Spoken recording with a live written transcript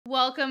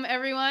Welcome,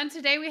 everyone.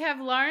 Today we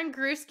have Lauren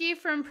Grewski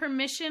from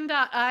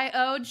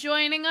Permission.io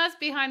joining us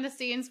behind the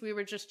scenes. We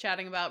were just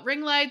chatting about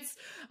ring lights.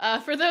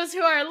 For those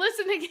who are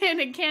listening in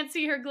and can't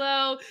see her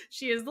glow,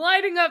 she is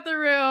lighting up the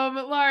room.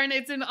 Lauren,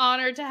 it's an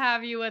honor to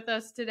have you with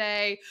us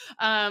today.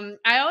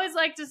 I always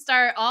like to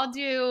start, I'll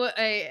do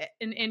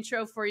an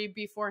intro for you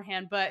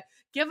beforehand, but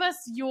give us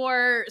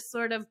your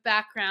sort of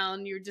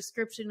background, your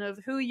description of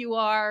who you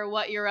are,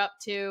 what you're up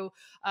to,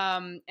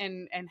 and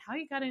how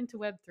you got into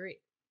Web3.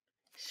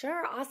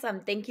 Sure. Awesome.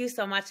 Thank you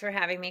so much for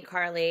having me,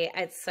 Carly.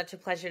 It's such a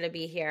pleasure to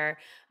be here.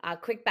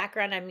 Quick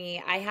background on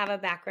me. I have a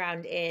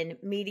background in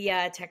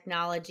media,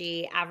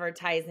 technology,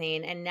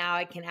 advertising, and now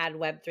I can add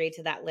Web3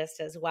 to that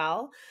list as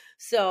well.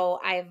 So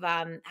I've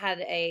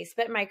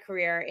spent my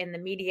career in the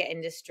media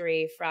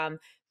industry from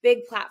big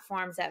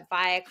platforms at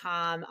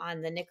Viacom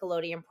on the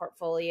Nickelodeon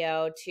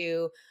portfolio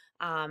to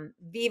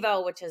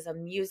Vivo, which is a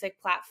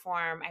music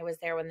platform. I was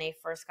there when they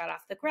first got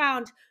off the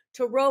ground,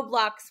 to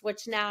Roblox,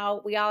 which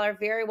now we all are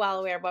very well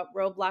aware what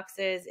Roblox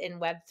is in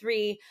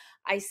Web3.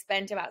 I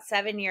spent about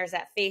 7 years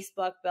at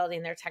Facebook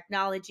building their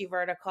technology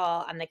vertical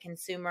on the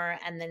consumer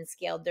and then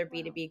scaled their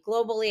B2B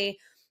globally.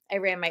 I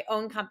ran my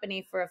own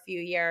company for a few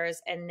years,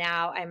 and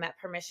now I'm at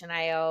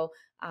Permission.io,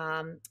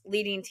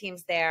 leading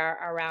teams there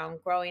around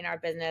growing our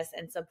business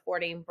and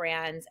supporting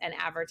brands and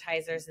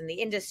advertisers in the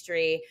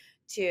industry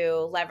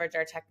to leverage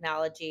our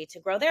technology to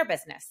grow their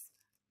business.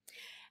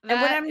 And when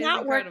That I'm is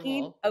not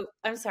working, incredible. oh,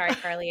 I'm sorry,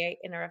 Carly,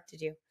 I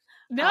interrupted you.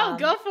 No, Um,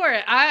 go for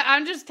it.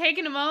 I'm just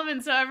taking a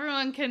moment so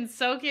everyone can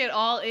soak it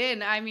all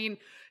in. I mean,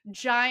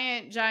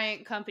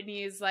 giant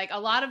companies, like a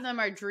lot of them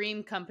are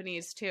dream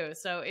companies too.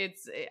 So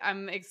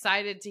I'm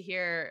excited to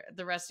hear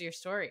the rest of your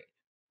story.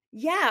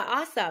 yeah,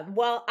 awesome.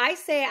 Well, I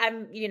say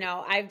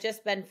I've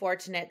just been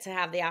fortunate to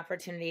have the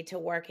opportunity to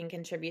work and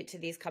contribute to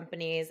these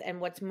companies. And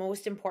what's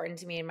most important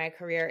to me in my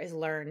career is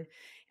learn.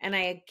 And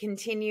I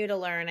continue to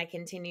learn, I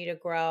continue to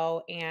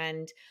grow.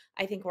 And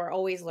I think we're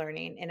always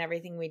learning in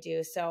everything we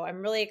do. So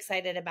I'm really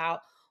excited about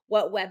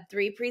what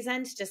Web3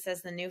 presents just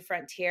as the new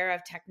frontier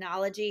of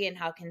technology and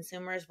how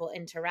consumers will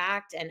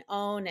interact and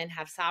own and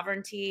have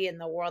sovereignty in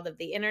the world of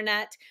the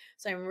internet.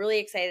 So I'm really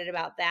excited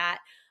about that,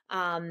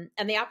 and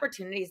the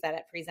opportunities that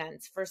it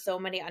presents for so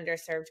many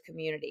underserved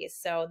communities.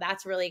 So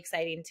that's really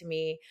exciting to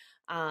me.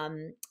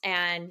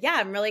 And yeah,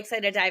 I'm really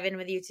excited to dive in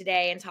with you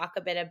today and talk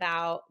a bit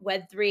about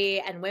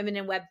Web3 and women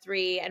in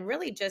Web3 and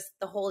really just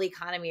the whole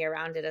economy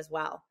around it as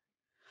well.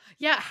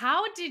 Yeah,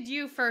 how did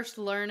you first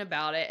learn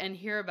about it and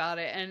hear about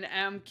it? And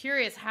I'm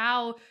curious,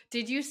 how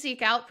did you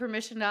seek out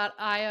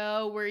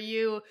Permission.io?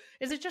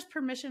 Is it just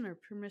permission or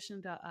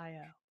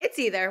Permission.io? It's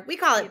either, we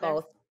call it Either.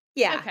 both.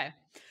 Yeah. Okay.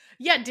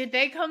 Yeah, did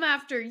they come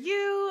after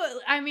you?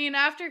 I mean,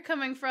 after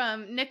coming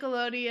from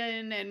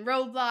Nickelodeon and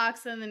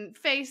Roblox and then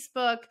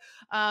Facebook,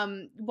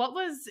 what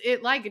was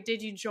it like?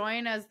 Did you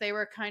join as they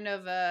were kind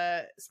of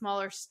a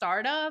smaller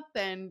startup?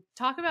 And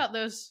talk about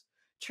those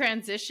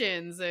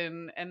transitions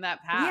and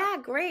that path. Yeah,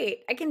 great.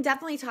 I can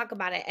definitely talk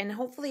about it. And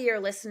hopefully, your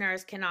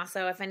listeners can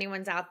also, if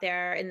anyone's out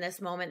there in this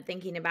moment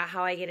thinking about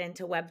how I get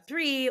into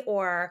Web3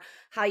 or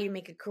how you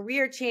make a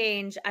career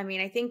change. I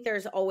mean, I think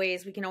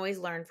we can always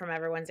learn from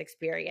everyone's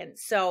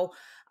experience. So,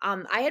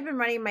 I had been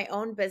running my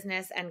own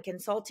business and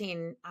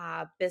consulting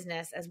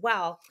business as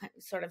well,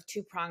 sort of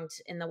two pronged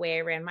in the way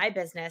I ran my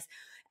business.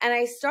 And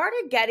I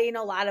started getting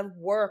a lot of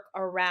work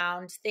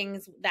around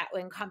things that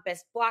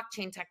encompass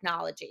blockchain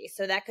technology.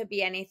 So, that could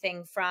be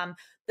anything from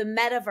the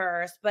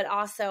metaverse, but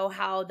also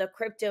how the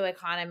crypto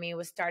economy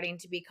was starting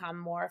to become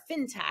more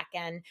fintech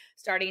and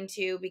starting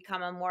to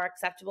become a more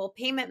acceptable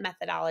payment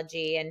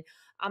methodology. And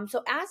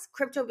so as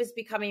crypto was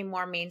becoming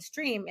more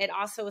mainstream, it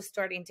also was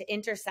starting to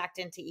intersect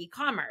into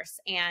e-commerce.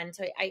 And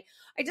so I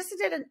just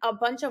did a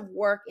bunch of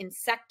work in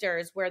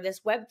sectors where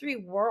this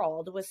Web3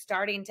 world was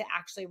starting to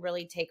actually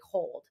really take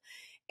hold.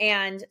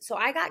 And so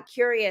I got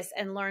curious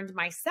and learned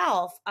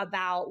myself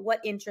about what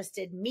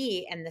interested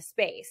me in the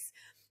space.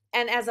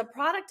 And as a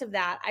product of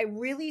that, I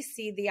really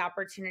see the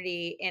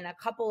opportunity in a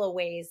couple of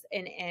ways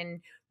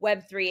in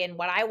Web3. And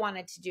what I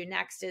wanted to do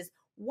next is,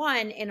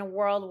 one, in a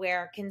world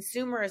where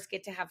consumers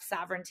get to have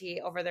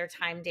sovereignty over their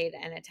time, data,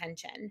 and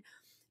attention.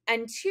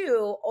 And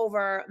two,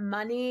 over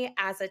money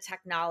as a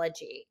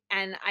technology.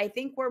 And I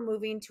think we're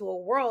moving to a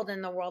world,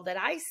 and the world that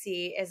I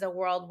see is a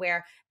world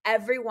where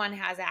everyone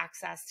has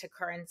access to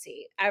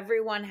currency.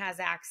 Everyone has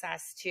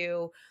access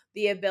to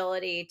the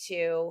ability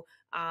to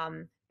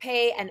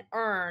pay and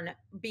earn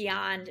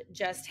beyond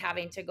just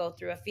having to go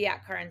through a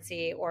fiat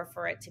currency or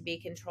for it to be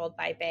controlled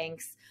by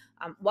banks.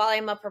 While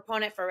I'm a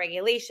proponent for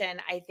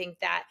regulation, I think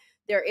that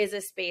there is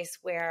a space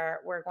where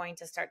we're going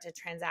to start to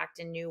transact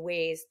in new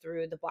ways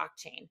through the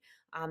blockchain,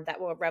 that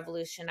will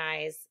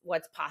revolutionize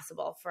what's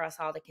possible for us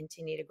all to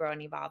continue to grow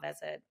and evolve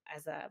as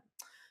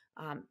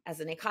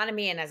an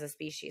economy and as a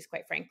species,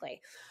 quite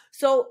frankly.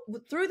 So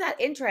through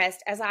that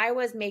interest, as I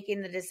was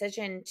making the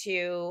decision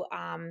to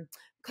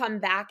come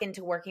back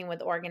into working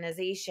with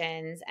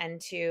organizations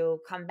and to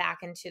come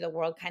back into the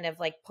world kind of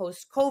like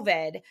post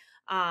COVID,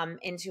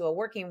 into a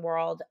working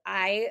world,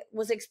 I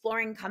was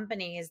exploring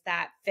companies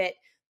that fit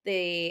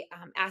the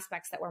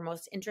aspects that were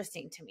most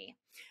interesting to me.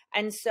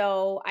 And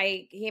so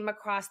I came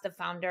across the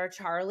founder,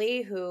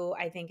 Charlie, who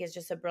I think is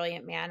just a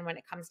brilliant man when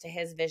it comes to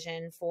his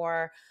vision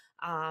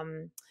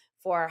um,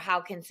 for how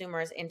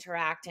consumers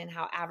interact and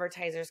how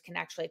advertisers can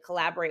actually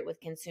collaborate with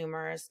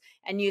consumers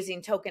and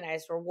using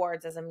tokenized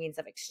rewards as a means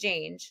of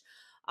exchange.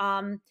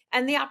 And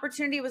the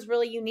opportunity was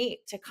really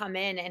unique to come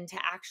in and to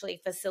actually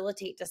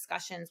facilitate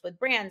discussions with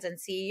brands and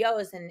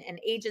CEOs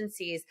and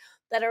agencies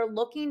that are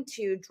looking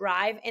to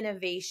drive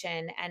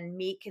innovation and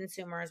meet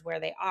consumers where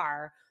they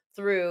are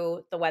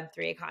through the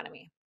Web3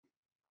 economy.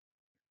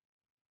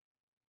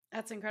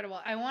 That's incredible.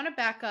 I want to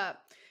back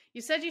up.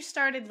 You said you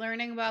started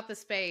learning about the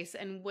space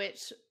and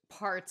which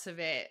parts of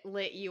it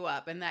lit you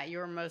up and that you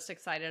were most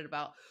excited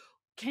about.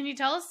 Can you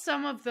tell us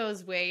some of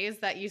those ways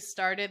that you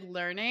started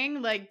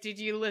learning? Like, did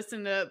you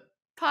listen to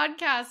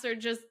podcasts or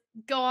just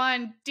go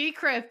on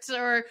Decrypt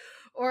or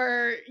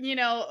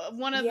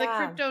one of the Yeah.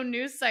 crypto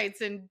news sites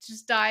and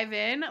just dive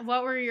in?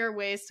 What were your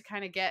ways to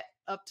kind of get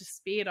up to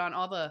speed on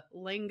all the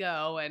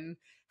lingo and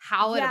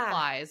how it Yeah.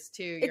 applies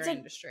to your It's a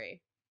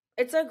industry?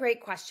 It's a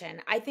great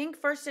question. I think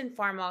first and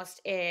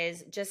foremost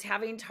is just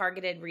having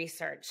targeted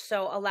research.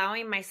 So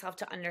allowing myself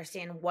to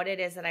understand what it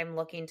is that I'm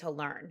looking to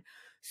learn.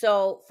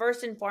 So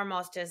first and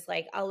foremost is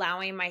like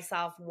allowing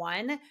myself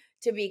one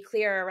to be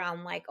clear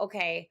around like,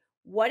 okay,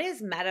 what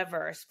is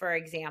metaverse, for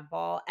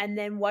example? And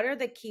then what are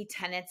the key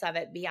tenets of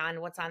it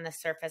beyond what's on the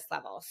surface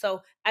level?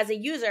 So as a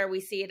user,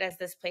 we see it as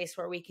this place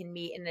where we can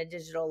meet in a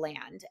digital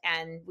land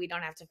and we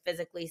don't have to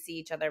physically see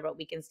each other, but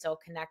we can still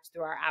connect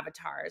through our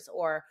avatars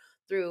or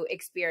through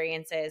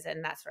experiences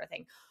and that sort of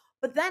thing.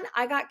 But then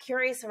I got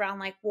curious around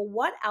like, well,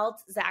 what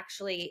else is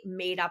actually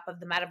made up of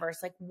the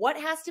metaverse? Like, what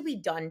has to be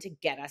done to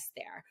get us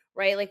there,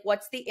 right? Like,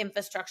 what's the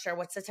infrastructure?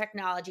 What's the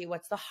technology?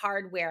 What's the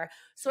hardware?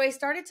 So I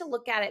started to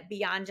look at it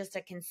beyond just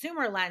a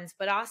consumer lens,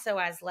 but also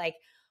as like,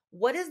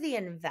 what is the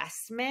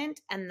investment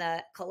and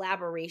the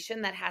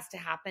collaboration that has to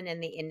happen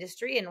in the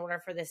industry in order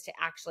for this to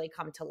actually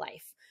come to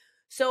life?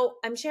 So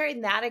I'm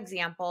sharing that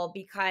example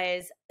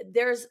because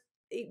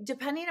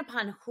depending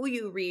upon who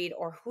you read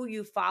or who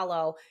you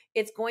follow,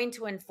 it's going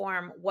to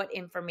inform what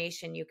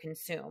information you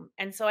consume.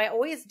 And so I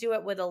always do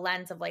it with a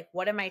lens of like,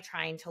 what am I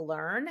trying to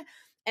learn?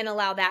 And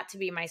allow that to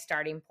be my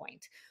starting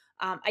point.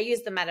 I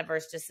use the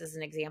metaverse just as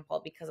an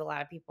example because a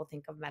lot of people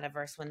think of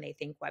metaverse when they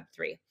think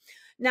Web3.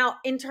 Now,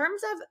 in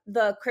terms of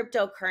the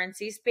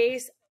cryptocurrency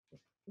space,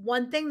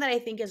 one thing that I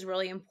think is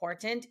really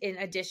important in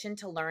addition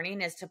to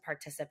learning is to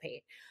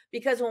participate.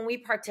 Because when we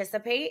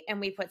participate and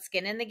we put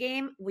skin in the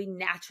game, we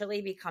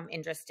naturally become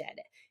interested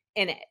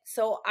in it.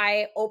 So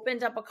I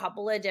opened up a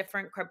couple of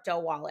different crypto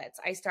wallets.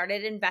 I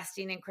started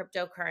investing in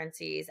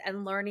cryptocurrencies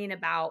and learning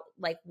about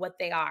like what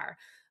they are.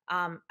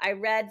 I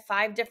read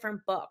 5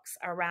 different books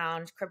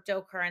around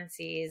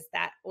cryptocurrencies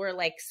that were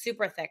like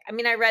super thick. I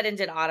mean, I read and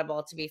did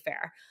Audible to be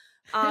fair.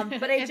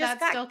 But I just That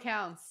got still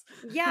counts.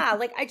 yeah,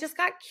 like I just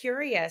got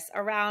curious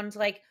around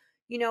like,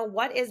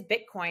 what is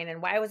Bitcoin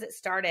and why was it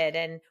started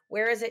and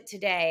where is it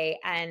today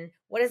and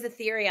what is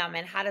Ethereum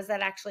and how does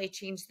that actually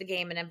change the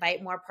game and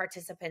invite more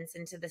participants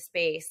into the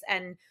space?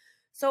 And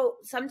so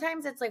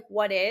sometimes it's like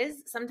what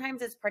is,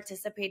 sometimes it's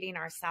participating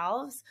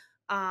ourselves.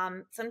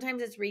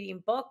 Sometimes it's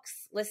reading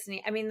books,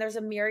 listening. I mean, there's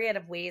a myriad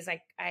of ways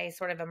I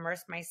sort of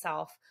immerse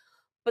myself.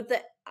 But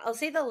I'll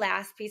say the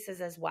last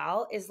pieces as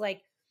well is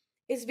like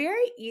it's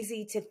very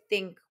easy to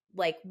think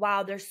like,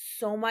 wow, there's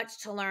so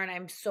much to learn.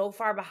 I'm so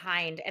far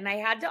behind. And I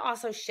had to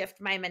also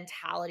shift my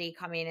mentality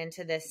coming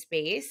into this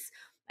space.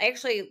 I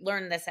actually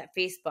learned this at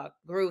Facebook,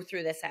 grew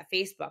through this at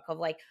Facebook of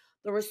like,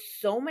 there were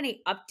so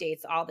many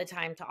updates all the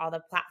time to all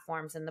the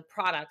platforms and the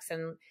products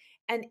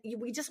and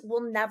we just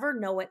will never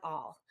know it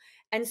all.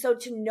 And so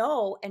to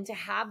know and to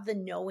have the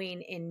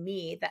knowing in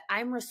me that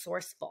I'm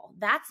resourceful,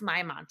 that's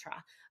my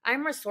mantra.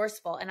 I'm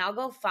resourceful and I'll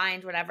go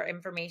find whatever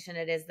information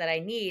it is that I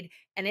need.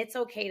 And it's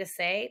okay to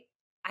say,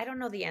 I don't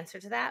know the answer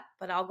to that,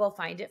 but I'll go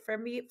find it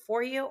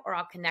for you, or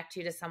I'll connect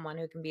you to someone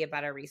who can be a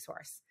better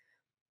resource.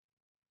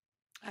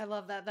 I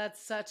love that.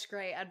 That's such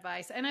great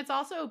advice. And it's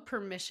also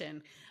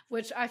permission,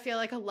 which I feel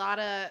like a lot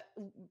of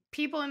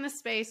people in the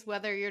space,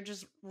 whether you're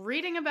just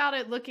reading about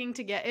it, looking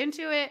to get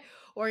into it,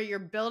 or you're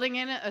building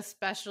in it,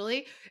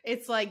 especially,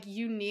 it's like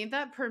you need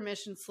that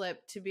permission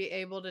slip to be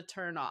able to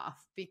turn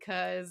off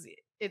because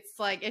it's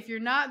like if you're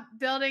not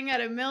building at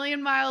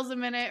 1,000,000 miles a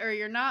minute or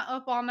you're not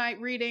up all night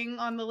reading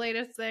on the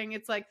latest thing,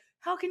 it's like,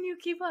 how can you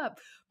keep up?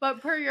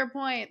 But per your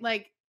point,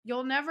 like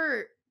you'll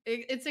never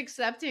it's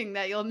accepting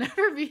that you'll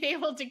never be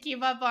able to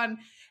keep up on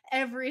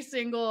every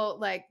single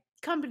like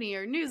company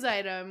or news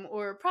item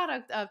or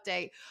product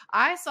update.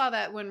 I saw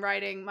that when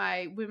writing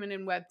my Women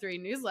in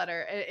Web3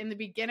 newsletter. In the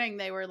beginning,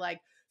 they were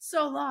like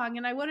so long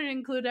and I wouldn't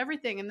include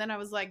everything. And then I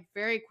was like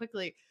very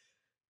quickly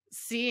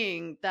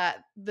seeing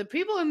that the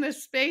people in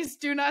this space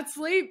do not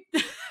sleep.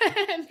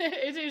 And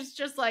it is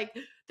just like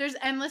there's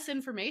endless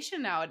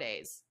information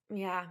nowadays.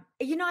 Yeah.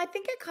 I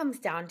think it comes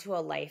down to a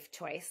life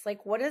choice.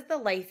 Like, what is the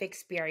life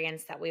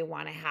experience that we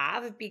want to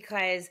have?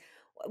 Because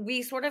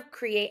we sort of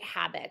create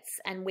habits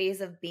and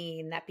ways of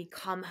being that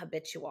become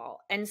habitual.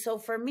 And so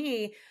for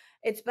me,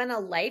 it's been a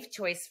life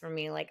choice for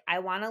me. Like, I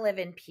want to live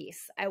in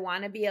peace. I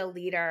want to be a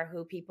leader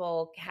who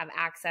people have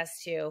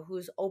access to,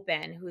 who's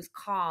open, who's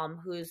calm,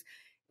 who's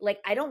like,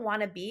 I don't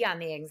want to be on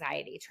the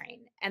anxiety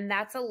train. And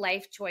that's a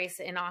life choice.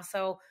 And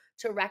also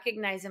to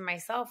recognize in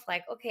myself,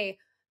 like, okay,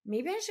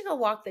 maybe I should go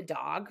walk the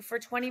dog for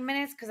 20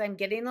 minutes because I'm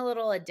getting a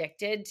little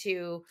addicted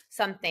to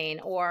something,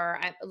 or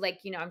I'm like,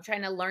 I'm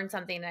trying to learn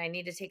something and I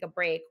need to take a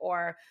break,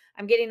 or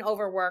I'm getting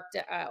overworked,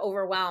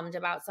 overwhelmed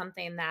about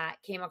something that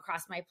came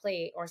across my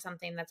plate or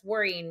something that's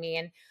worrying me.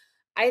 And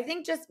I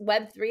think just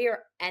Web3 or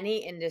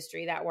any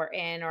industry that we're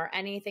in or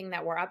anything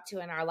that we're up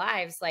to in our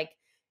lives, like,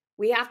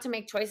 we have to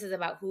make choices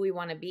about who we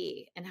want to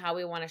be and how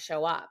we want to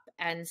show up.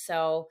 And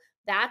so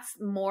that's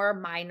more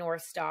my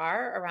North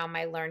Star around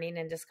my learning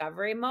and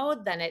discovery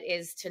mode than it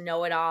is to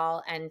know it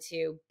all and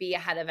to be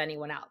ahead of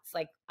anyone else.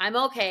 Like, I'm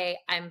okay.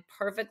 I'm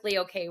perfectly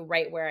okay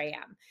right where I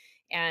am.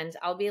 And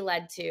I'll be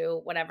led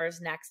to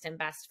whatever's next and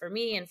best for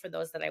me and for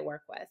those that I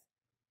work with.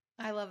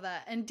 I love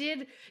that. And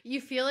did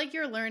you feel like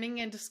your learning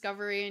and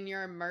discovery and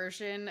your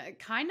immersion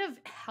kind of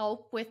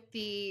help with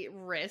the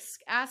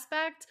risk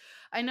aspect?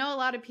 I know a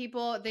lot of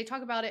people, they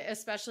talk about it,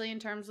 especially in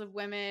terms of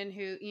women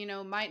who,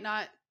 might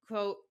not,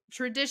 quote,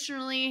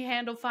 traditionally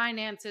handle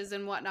finances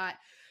and whatnot,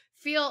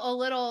 feel a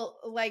little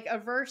like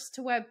averse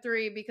to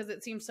Web3 because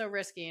it seems so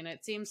risky and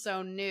it seems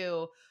so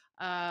new.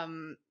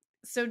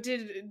 So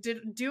did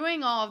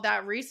doing all of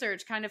that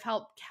research kind of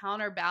help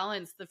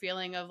counterbalance the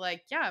feeling of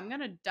like, yeah, I'm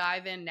going to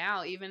dive in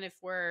now, even if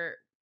we're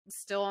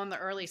still on the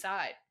early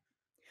side?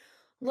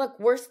 Look,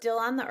 we're still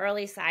on the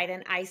early side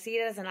and I see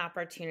it as an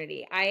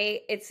opportunity.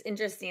 It's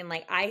interesting,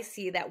 like, I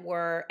see that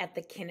we're at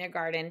the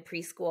kindergarten,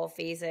 preschool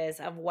phases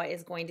of what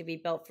is going to be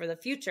built for the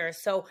future.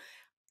 So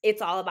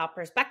it's all about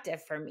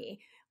perspective for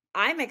me.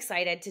 I'm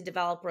excited to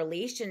develop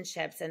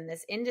relationships in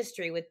this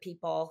industry with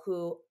people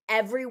who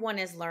everyone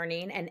is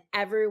learning and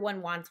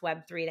everyone wants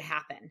Web3 to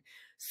happen.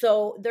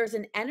 So there's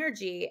an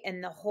energy in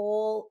the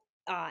whole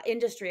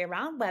industry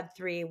around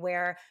Web3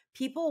 where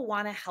people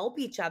want to help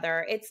each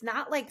other. It's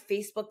not like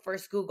Facebook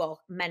versus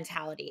Google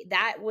mentality.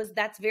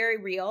 That's very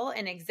real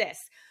and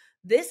exists.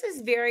 This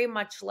is very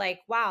much like,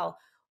 wow,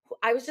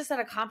 I was just at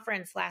a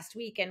conference last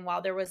week, and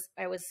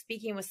I was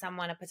speaking with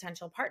someone, a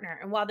potential partner,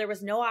 and while there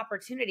was no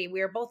opportunity, we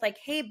were both like,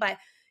 hey, but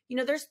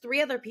there's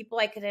three other people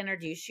I could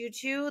introduce you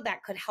to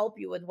that could help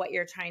you with what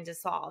you're trying to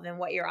solve and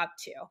what you're up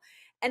to.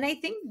 And I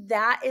think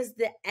that is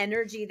the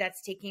energy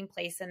that's taking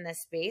place in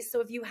this space.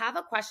 So if you have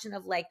a question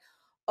of like,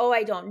 oh,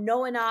 I don't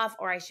know enough,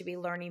 or I should be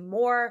learning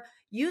more,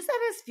 use that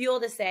as fuel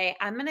to say,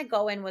 I'm going to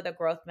go in with a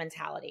growth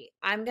mentality.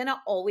 I'm going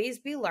to always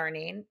be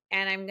learning,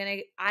 and I'm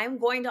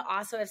going to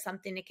also have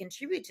something to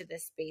contribute to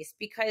this space,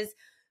 because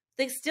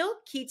the still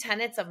key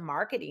tenets of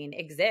marketing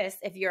exist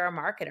if you're a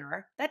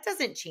marketer. That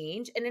doesn't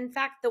change. And in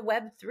fact, the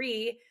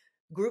Web3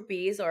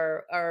 groupies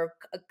or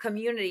a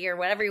community or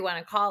whatever you want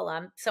to call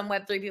them, some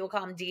Web3 people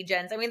call them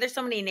degens. I mean, there's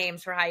so many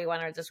names for how you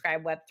want to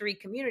describe Web3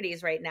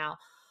 communities right now,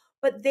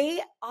 but they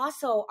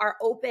also are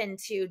open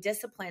to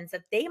disciplines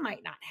that they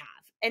might not have.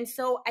 And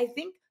so I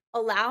think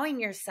allowing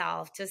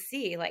yourself to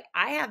see, like,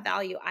 I have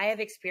value, I have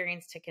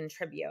experience to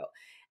contribute,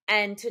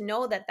 and to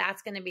know that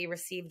that's going to be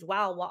received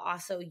well, while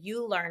also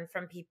you learn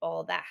from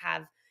people that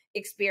have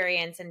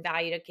experience and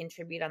value to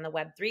contribute on the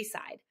Web3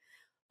 side.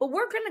 But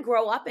we're going to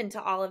grow up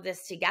into all of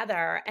this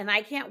together. And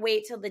I can't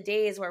wait till the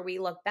days where we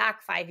look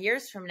back 5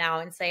 years from now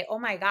and say, oh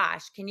my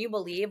gosh, can you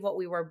believe what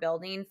we were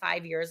building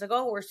 5 years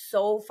ago? We're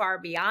so far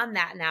beyond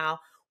that now.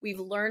 We've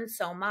learned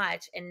so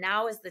much. And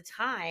now is the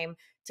time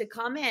to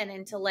come in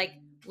and to like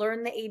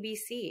learn the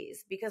ABCs,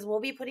 because we'll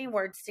be putting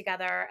words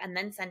together and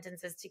then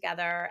sentences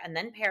together and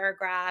then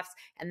paragraphs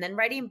and then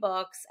writing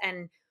books.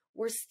 And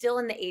we're still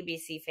in the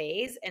ABC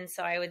phase. And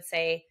so I would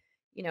say,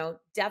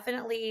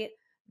 definitely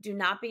do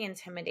not be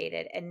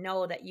intimidated, and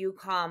know that you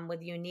come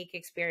with unique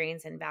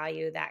experience and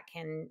value that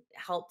can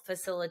help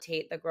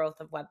facilitate the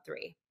growth of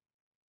Web3.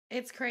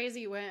 It's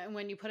crazy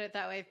when you put it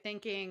that way,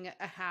 thinking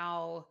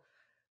how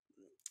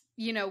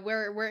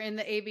we're in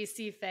the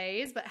ABC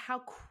phase, but how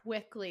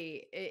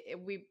quickly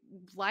we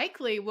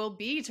likely will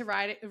be to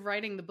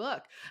writing the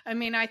book. I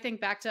mean, I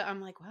think back to,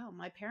 I'm like, wow,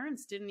 my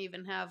parents didn't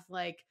even have,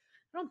 like,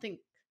 I don't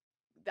think,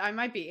 I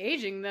might be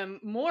aging them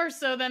more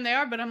so than they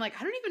are, but I'm like,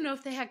 I don't even know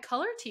if they had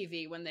color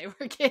TV when they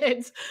were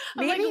kids.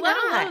 I'm Maybe like, let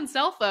not. alone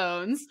cell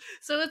phones.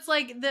 So it's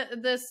like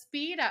the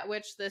speed at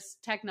which this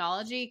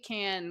technology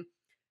can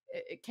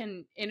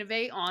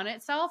innovate on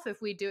itself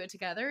if we do it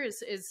together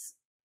is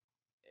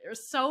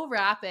so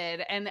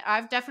rapid. And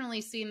I've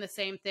definitely seen the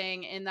same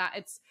thing, in that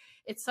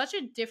it's such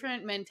a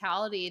different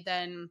mentality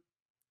than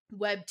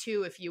Web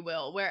 2, if you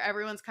will, where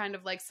everyone's kind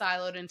of like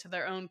siloed into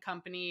their own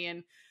company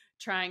and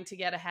trying to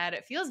get ahead.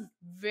 It feels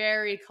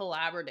very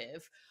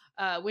collaborative.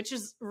 which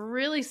is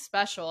really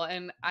special.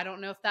 And I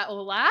don't know if that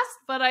will last,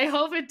 but I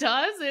hope it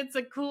does. It's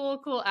a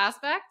cool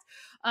aspect.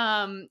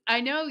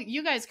 I know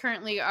you guys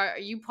currently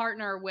you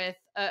partner with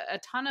a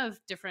ton of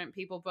different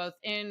people, both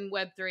in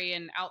Web3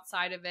 and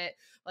outside of it,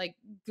 like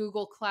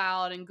Google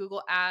Cloud and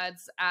Google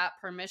Ads at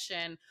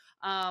Permission.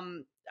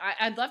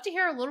 I'd love to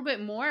hear a little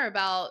bit more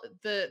about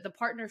the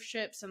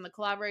partnerships and the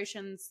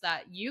collaborations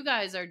that you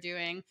guys are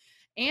doing.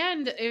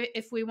 And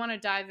if we want to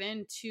dive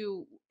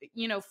into,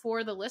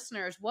 for the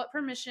listeners, what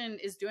Permission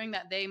is doing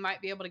that they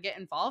might be able to get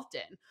involved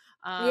in,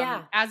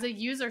 Yeah. as a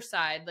user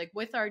side, like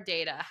with our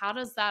data, how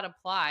does that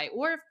apply?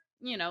 Or if,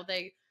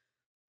 they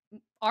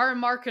are a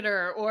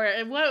marketer, or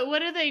what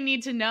do they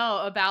need to know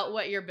about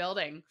what you're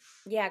building?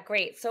 Yeah,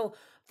 great. So,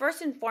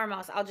 first and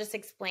foremost, I'll just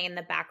explain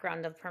the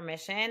background of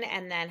Permission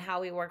and then how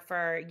we work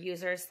for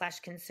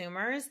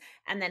users/consumers,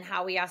 and then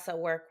how we also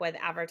work with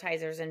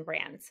advertisers and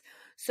brands.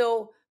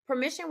 So,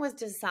 Permission was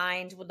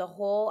designed with the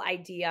whole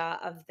idea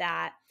of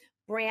that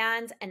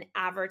brands and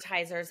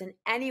advertisers, and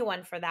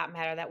anyone for that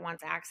matter that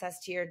wants access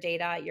to your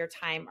data, your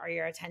time, or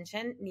your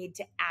attention, need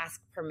to ask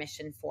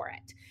permission for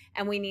it.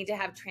 And we need to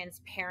have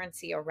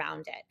transparency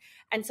around it.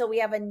 And so we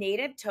have a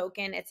native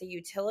token. It's a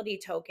utility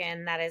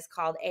token that is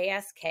called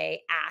ASK,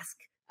 ask,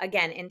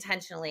 again,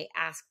 intentionally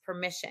ask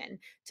permission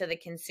to the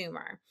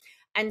consumer.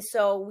 And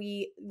so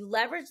we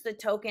leverage the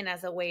token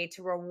as a way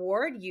to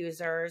reward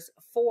users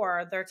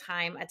for their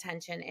time,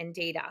 attention, and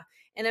data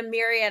in a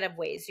myriad of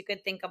ways. You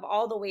could think of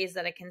all the ways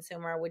that a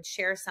consumer would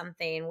share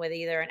something with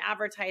either an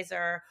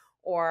advertiser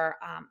or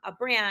a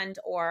brand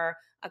or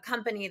a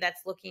company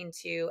that's looking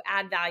to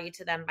add value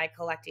to them by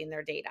collecting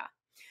their data.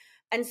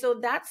 And so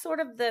that's sort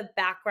of the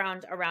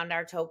background around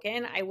our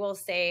token. I will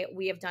say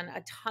we have done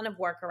a ton of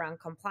work around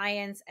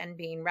compliance and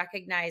being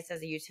recognized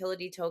as a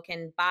utility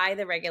token by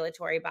the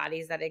regulatory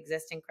bodies that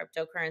exist in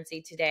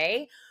cryptocurrency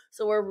today.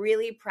 So we're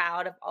really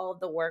proud of all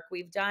of the work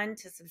we've done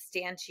to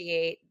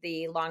substantiate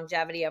the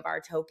longevity of our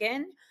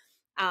token.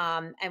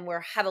 And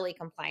we're heavily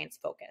compliance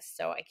focused.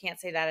 So I can't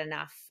say that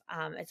enough.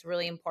 It's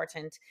really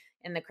important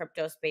in the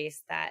crypto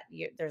space that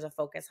there's a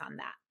focus on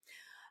that.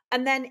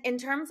 And then in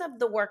terms of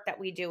the work that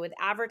we do with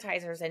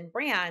advertisers and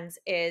brands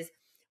is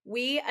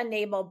we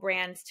enable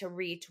brands to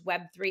reach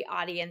Web3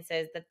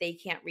 audiences that they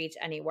can't reach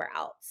anywhere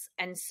else.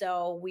 And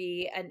so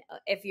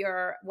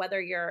whether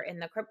you're in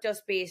the crypto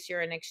space,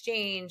 you're an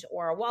exchange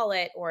or a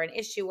wallet or an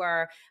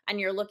issuer, and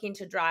you're looking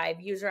to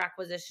drive user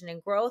acquisition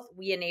and growth,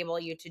 we enable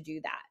you to do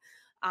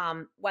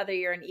that. Whether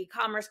you're an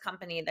e-commerce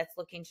company that's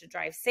looking to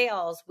drive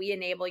sales, we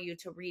enable you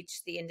to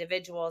reach the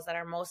individuals that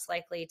are most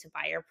likely to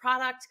buy your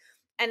product.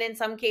 And in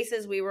some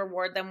cases, we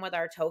reward them with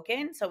our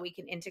token, so we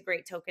can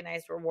integrate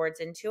tokenized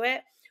rewards into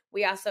it.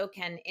 We also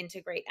can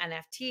integrate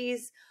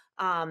NFTs.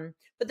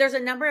 But there's a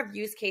number of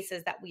use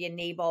cases that we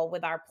enable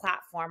with our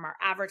platform, our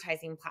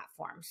advertising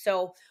platform.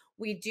 So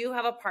we do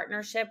have a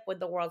partnership with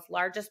the world's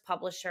largest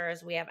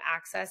publishers. We have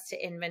access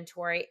to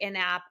inventory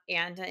in-app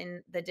and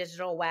in the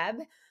digital web.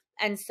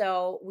 And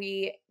so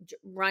we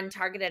run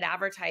targeted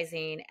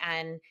advertising,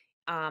 and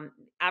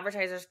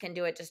advertisers can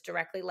do it just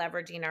directly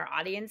leveraging our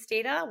audience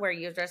data where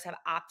users have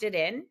opted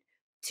in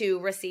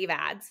to receive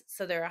ads.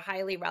 So they're a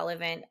highly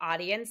relevant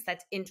audience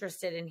that's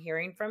interested in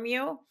hearing from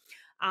you.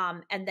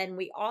 And then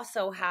we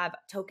also have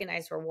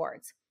tokenized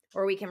rewards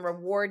where we can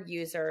reward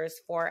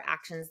users for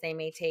actions they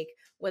may take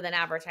with an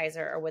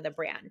advertiser or with a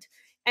brand.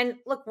 And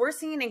look, we're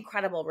seeing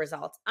incredible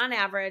results. On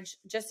average,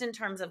 just in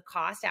terms of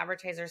cost,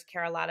 advertisers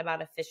care a lot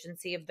about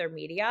efficiency of their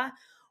media.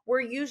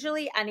 We're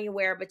usually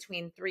anywhere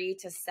between 3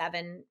 to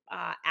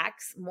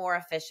 7x more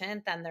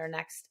efficient than their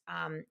next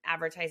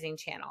advertising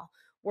channel.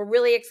 We're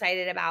really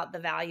excited about the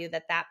value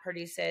that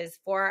produces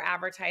for our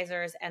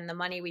advertisers and the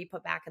money we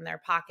put back in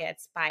their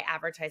pockets by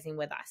advertising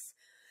with us.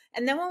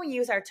 And then when we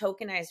use our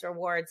tokenized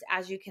rewards,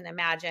 as you can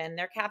imagine,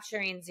 they're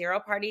capturing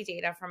zero-party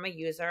data from a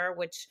user,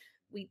 which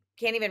we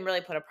can't even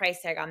really put a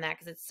price tag on that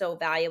because it's so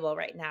valuable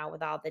right now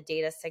with all the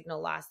data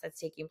signal loss that's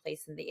taking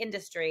place in the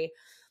industry.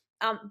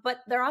 But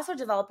they're also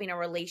developing a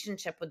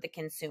relationship with the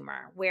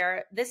consumer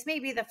where this may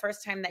be the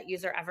first time that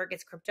user ever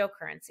gets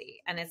cryptocurrency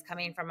and it's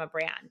coming from a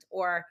brand,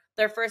 or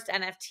their first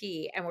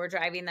NFT and we're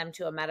driving them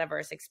to a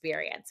metaverse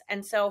experience.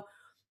 And so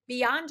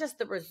beyond just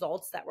the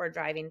results that we're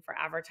driving for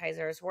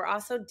advertisers, we're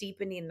also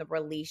deepening the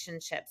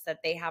relationships that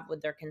they have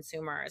with their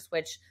consumers,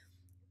 which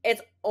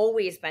it's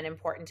always been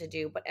important to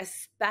do, but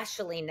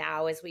especially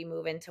now as we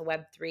move into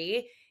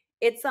Web3,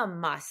 it's a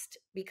must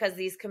because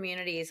these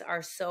communities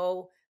are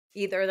so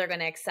either they're going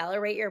to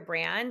accelerate your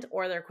brand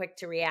or they're quick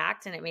to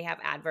react and it may have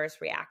adverse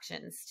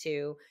reactions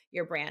to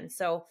your brand.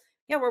 So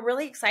yeah, we're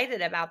really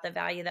excited about the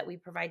value that we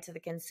provide to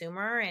the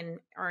consumer and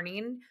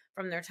earning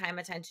from their time,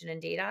 attention,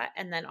 and data.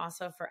 And then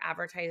also for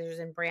advertisers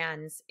and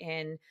brands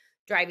in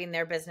driving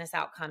their business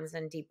outcomes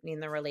and deepening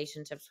their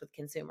relationships with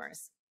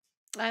consumers.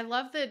 I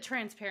love the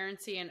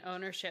transparency and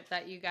ownership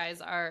that you guys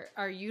are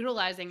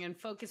utilizing and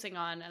focusing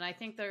on. And I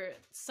think they're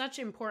such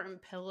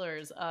important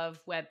pillars of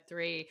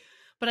Web3.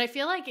 But I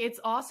feel like it's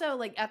also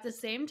like at the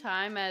same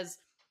time as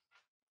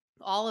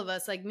all of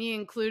us, like me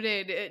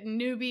included,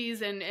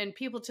 newbies and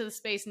people to the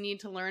space need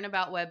to learn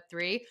about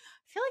Web3. I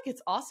feel like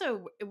it's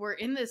also, we're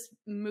in this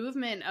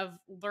movement of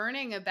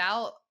learning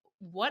about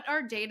what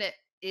our data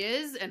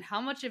is and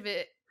how much of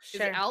it is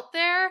Sure. out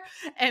there,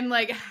 and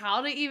like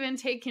how to even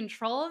take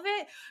control of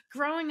it.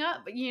 Growing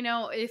up,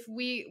 if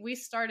we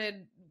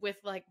started with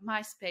like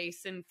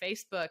MySpace and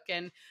Facebook,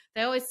 and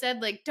they always said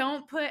like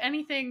don't put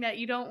anything that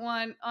you don't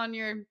want on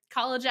your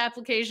college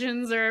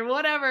applications or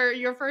whatever,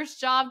 your first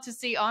job to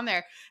see on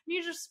there.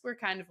 You just were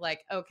kind of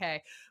like,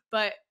 okay.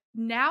 But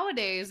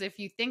nowadays, if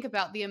you think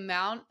about the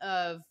amount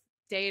of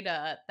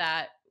data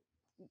that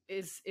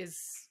is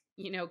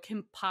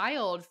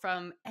compiled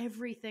from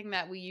everything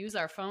that we use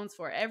our phones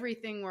for,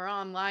 everything we're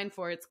online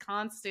for, it's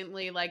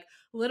constantly like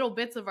little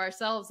bits of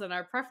ourselves and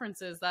our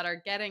preferences that are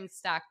getting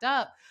stacked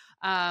up.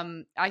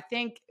 I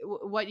think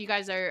what you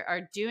guys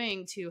are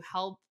doing to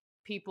help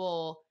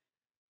people,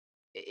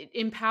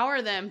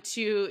 empower them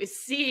to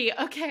see,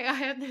 okay, I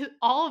have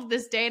all of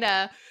this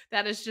data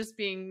that is just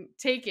being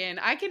taken,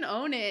 I can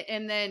own it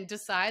and then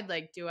decide,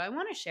 like, do I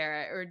want to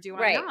share it or do I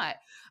Right. not?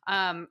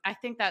 I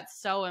think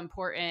that's so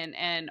important,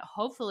 and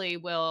hopefully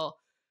will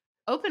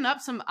open up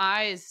some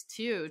eyes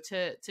too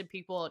to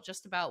people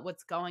just about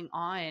what's going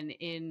on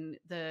in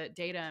the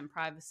data and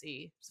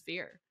privacy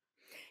sphere.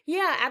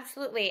 Yeah,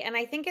 absolutely. And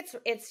I think it's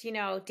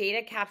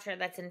data capture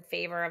that's in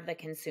favor of the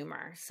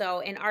consumer.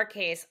 So in our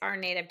case, our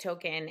native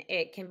token,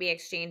 it can be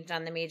exchanged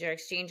on the major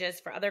exchanges.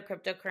 For other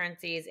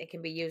cryptocurrencies, it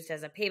can be used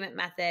as a payment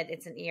method.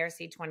 It's an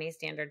ERC20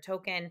 standard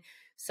token.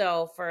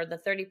 So for the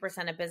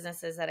 30% of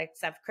businesses that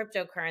accept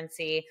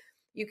cryptocurrency,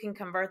 you can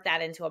convert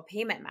that into a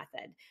payment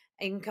method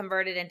and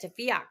convert it into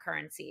fiat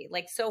currency.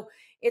 Like, so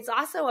it's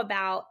also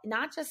about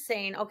not just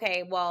saying,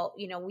 okay, well,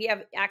 we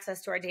have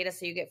access to our data,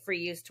 so you get free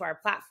use to our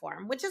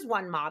platform, which is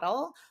one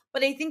model.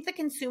 But I think the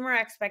consumer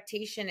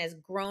expectation has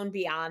grown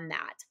beyond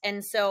that.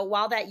 And so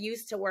while that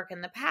used to work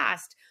in the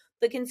past,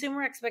 the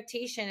consumer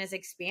expectation is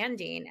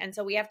expanding. And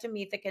so we have to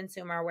meet the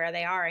consumer where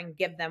they are and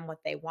give them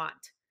what they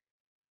want.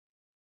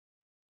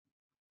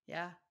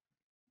 Yeah.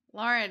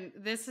 Lauren,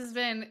 this has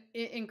been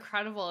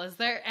incredible. Is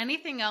there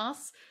anything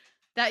else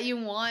that you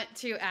want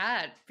to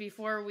add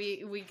before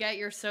we get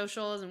your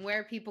socials and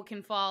where people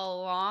can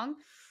follow along?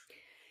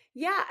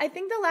 Yeah, I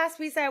think the last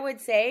piece I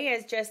would say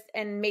is just,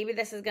 and maybe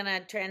this is going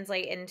to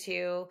translate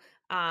into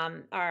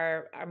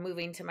our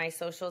moving to my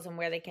socials and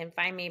where they can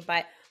find me,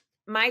 but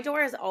my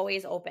door is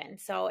always open.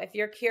 So if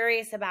you're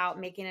curious about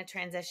making a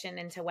transition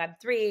into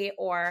Web3,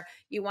 or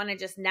you want to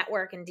just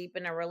network and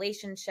deepen a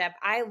relationship,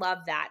 I love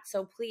that.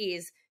 So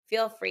please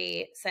feel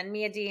free, send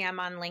me a DM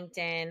on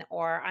LinkedIn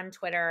or on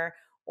Twitter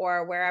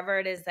or wherever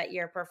it is that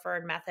your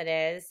preferred method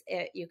is.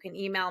 You can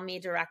email me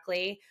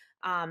directly.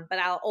 But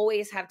I'll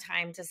always have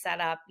time to set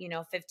up,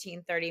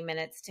 15, 30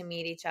 minutes to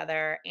meet each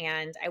other.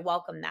 And I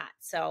welcome that.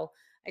 So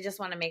I just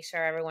want to make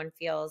sure everyone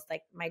feels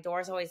like my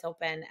door is always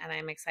open, and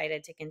I'm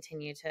excited to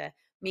continue to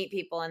meet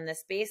people in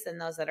this space and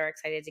those that are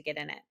excited to get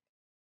in it.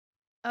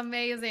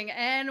 Amazing.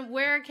 And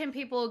where can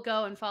people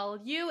go and follow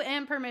you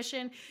and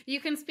Permission?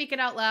 You can speak it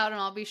out loud, and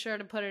I'll be sure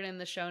to put it in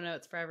the show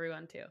notes for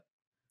everyone too.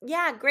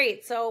 Yeah,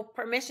 great. So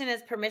Permission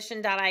is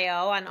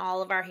permission.io on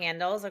all of our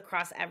handles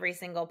across every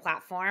single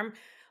platform.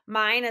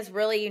 Mine is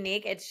really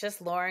unique. It's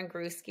just Lauren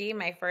Grewski,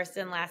 my first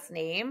and last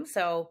name.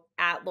 So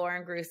at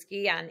Lauren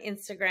Grewski on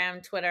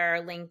Instagram,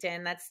 Twitter,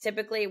 LinkedIn. That's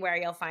typically where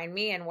you'll find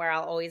me and where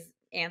I'll always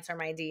answer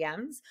my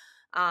DMs.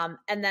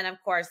 And then,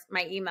 of course,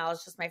 my email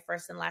is just my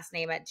first and last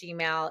name at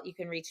Gmail. You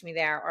can reach me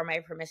there, or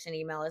my Permission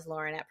email is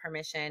Lauren at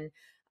Permission.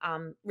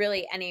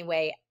 Really, any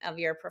way of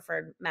your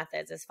preferred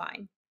methods is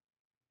fine.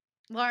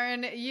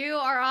 Lauren, you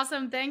are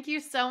awesome. Thank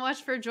you so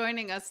much for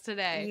joining us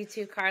today. You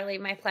too, Carly.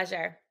 My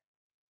pleasure.